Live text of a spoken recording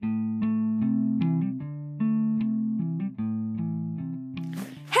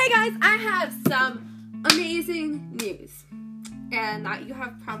Hey guys, I have some amazing news, and that you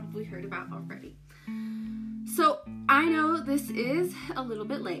have probably heard about already. So, I know this is a little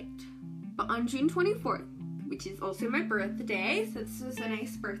bit late, but on June 24th, which is also my birthday, so this is a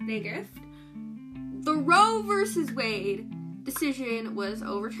nice birthday gift, the Roe versus Wade decision was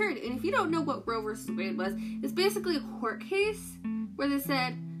overturned. And if you don't know what Roe versus Wade was, it's basically a court case where they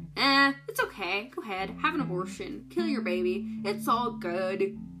said, it's okay, go ahead, have an abortion, kill your baby, it's all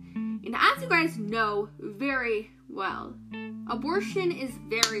good. And as you guys know very well, abortion is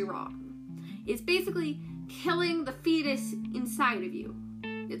very wrong. It's basically killing the fetus inside of you.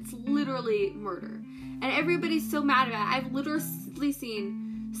 It's literally murder. And everybody's so mad about it. I've literally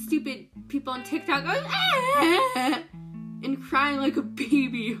seen stupid people on TikTok going, and crying like a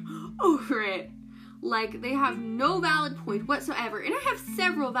baby over it. Like, they have no valid point whatsoever. And I have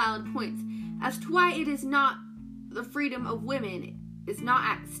several valid points as to why it is not the freedom of women is not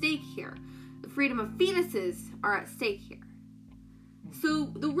at stake here. The freedom of fetuses are at stake here.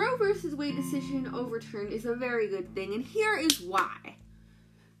 So, the Roe versus Wade decision overturned is a very good thing, and here is why.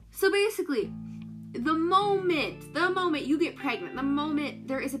 So basically, the moment you get pregnant, the moment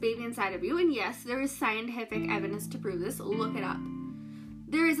there is a baby inside of you, and yes, there is scientific evidence to prove this, look it up.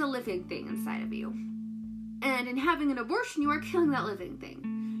 There is a living thing inside of you. And in having an abortion, you are killing that living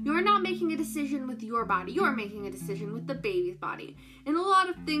thing. You are not making a decision with your body, you are making a decision with the baby's body. And a lot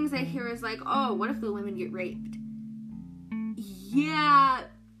of things I hear is like, oh, what if the women get raped? Yeah,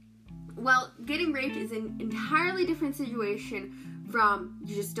 well, getting raped is an entirely different situation from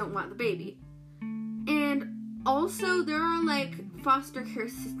you just don't want the baby. And also, there are, like, foster care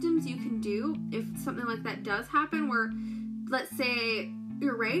systems you can do if something like that does happen, where, let's say,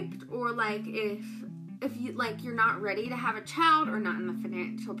 you're raped, or, like, if you, like, you're not ready to have a child, or not in the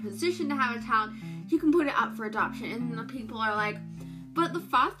financial position to have a child, you can put it up for adoption. And the people are like, but the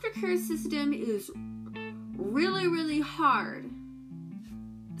foster care system is really, really hard.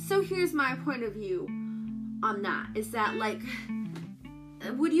 So here's my point of view on that, is that, like,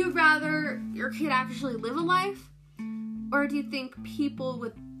 would you rather your kid actually live a life? Or do you think people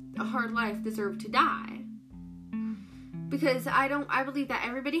with a hard life deserve to die? Because I believe that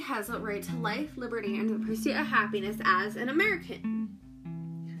everybody has a right to life, liberty, and the pursuit of happiness as an American.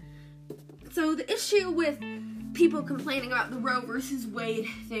 So the issue with people complaining about the Roe versus Wade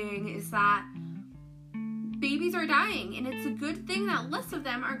thing is that babies are dying, and it's a good thing that less of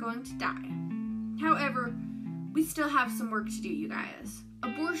them are going to die. However, we still have some work to do, you guys.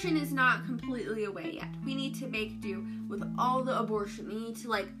 Abortion is not completely away yet. We need to make do with all the abortion. We need to,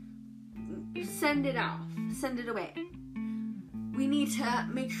 like, send it off, send it away. We need to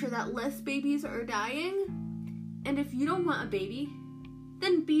make sure that less babies are dying. And if you don't want a baby,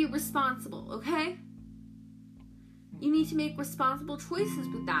 then be responsible, okay? You need to make responsible choices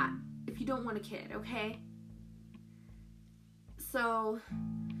with that if you don't want a kid, okay? So,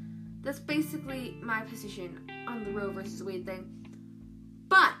 that's basically my position on the Roe versus Wade thing.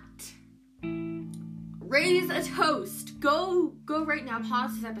 But, raise a toast. Go right now,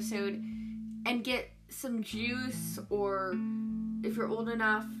 pause this episode, and get some juice, or if you're old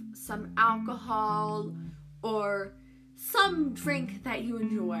enough, some alcohol, or some drink that you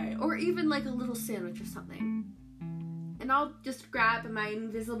enjoy, or even like a little sandwich or something. And I'll just grab my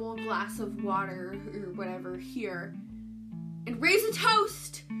invisible glass of water or whatever here and raise a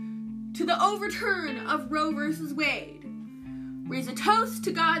toast to the overturn of Roe versus Wade. Raise a toast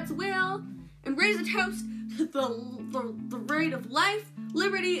to God's will, and raise a toast to the right of life,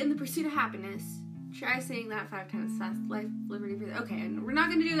 liberty, and the pursuit of happiness. Try saying that 5 times fast. Life, liberty, okay, and we're not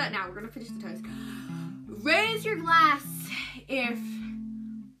going to do that now. We're going to finish the toast. Raise your glass if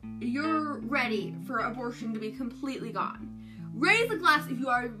you're ready for abortion to be completely gone. Raise a glass if you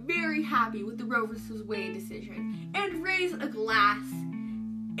are very happy with the Roe versus Wade decision. And raise a glass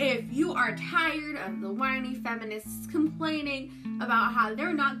if you are tired of the whiny feminists complaining about how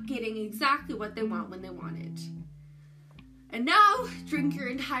they're not getting exactly what they want when they want it. And now, drink your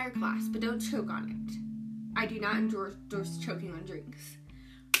entire glass, but don't choke on it. I do not endorse choking on drinks.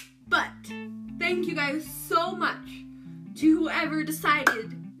 But, thank you guys so much to whoever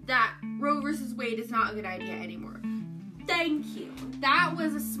decided that Roe versus Wade is not a good idea anymore. Thank you. That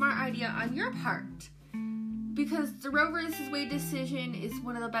was a smart idea on your part. Because the Roe versus Wade decision is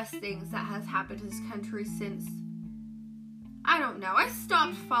one of the best things that has happened to this country since, I don't know, I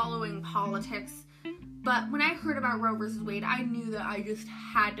stopped following politics. But when I heard about Roe versus Wade, I knew that I just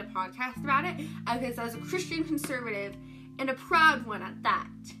had to podcast about it, because as a Christian conservative, and a proud one at that,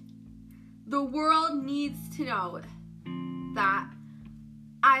 the world needs to know that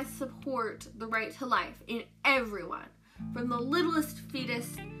I support the right to life in everyone, from the littlest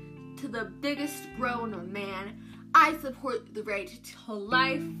fetus to the biggest grown man. I support the right to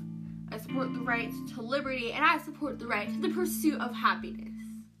life, I support the right to liberty, and I support the right to the pursuit of happiness.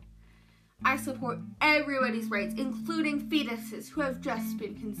 I support everybody's rights, including fetuses who have just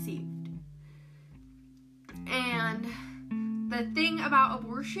been conceived. And the thing about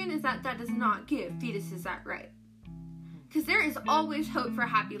abortion is that does not give fetuses that right. Because there is always hope for a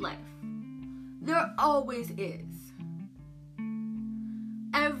happy life. There always is.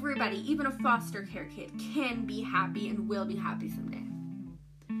 Everybody, even a foster care kid, can be happy and will be happy someday.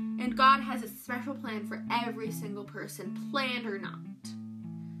 And God has a special plan for every single person, planned or not,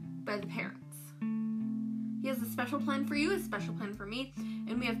 by the parents. He has a special plan for you, a special plan for me,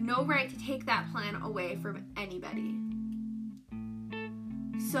 and we have no right to take that plan away from anybody.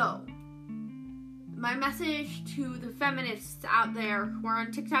 So, my message to the feminists out there who are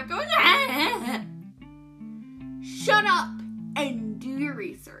on TikTok going, shut up and do your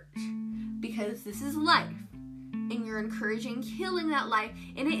research, because this is life, and you're encouraging killing that life,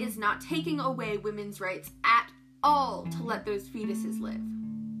 and it is not taking away women's rights at all to let those fetuses live.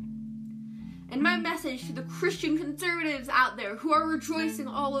 And my message to the Christian conservatives out there who are rejoicing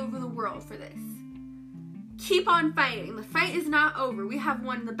all over the world for this: keep on fighting. The fight is not over. We have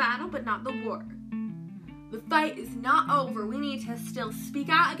won the battle, but not the war. The fight is not over. We need to still speak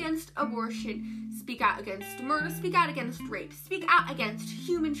out against abortion, speak out against murder, speak out against rape, speak out against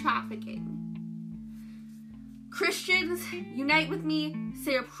human trafficking. Christians, unite with me,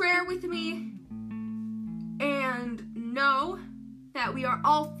 say a prayer with me, and know that we are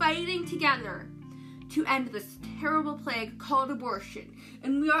all fighting together to end this terrible plague called abortion.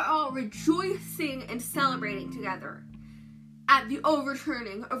 And we are all rejoicing and celebrating together at the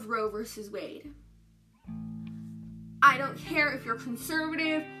overturning of Roe versus Wade. I don't care if you're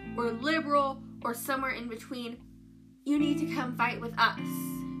conservative or liberal or somewhere in between. You need to come fight with us.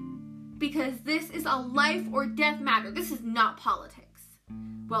 Because this is a life or death matter. This is not politics.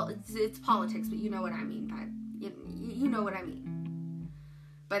 Well, it's politics, but you know what I mean by you know what I mean.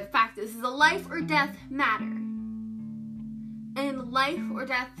 But the fact is, this is a life or death matter. In life or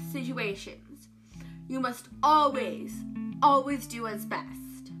death situations, you must always do what's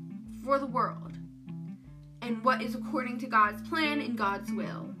best for the world and what is according to God's plan and God's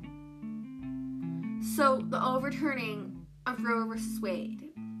will. So the overturning of Roe versus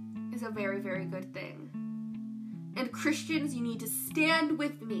Wade is a very, very good thing. And Christians, you need to stand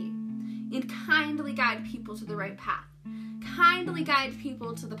with me and kindly guide people to the right path. Kindly guide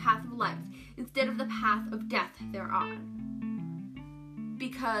people to the path of life instead of the path of death they're on.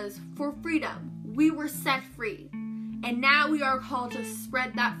 Because for freedom, we were set free. And now we are called to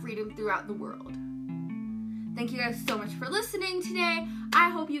spread that freedom throughout the world. Thank you guys so much for listening today.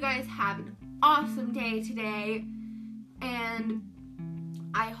 I hope you guys have an awesome day today. And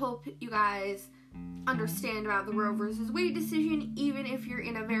I hope you guys understand about the Roe versus Wade decision, even if you're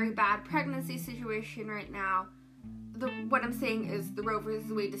in a very bad pregnancy situation right now. What I'm saying is the Roe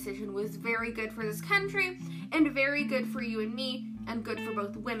versus Wade decision was very good for this country, and very good for you and me, and good for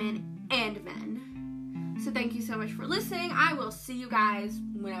both women and men. So thank you so much for listening. I will see you guys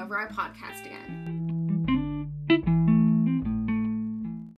whenever I podcast again.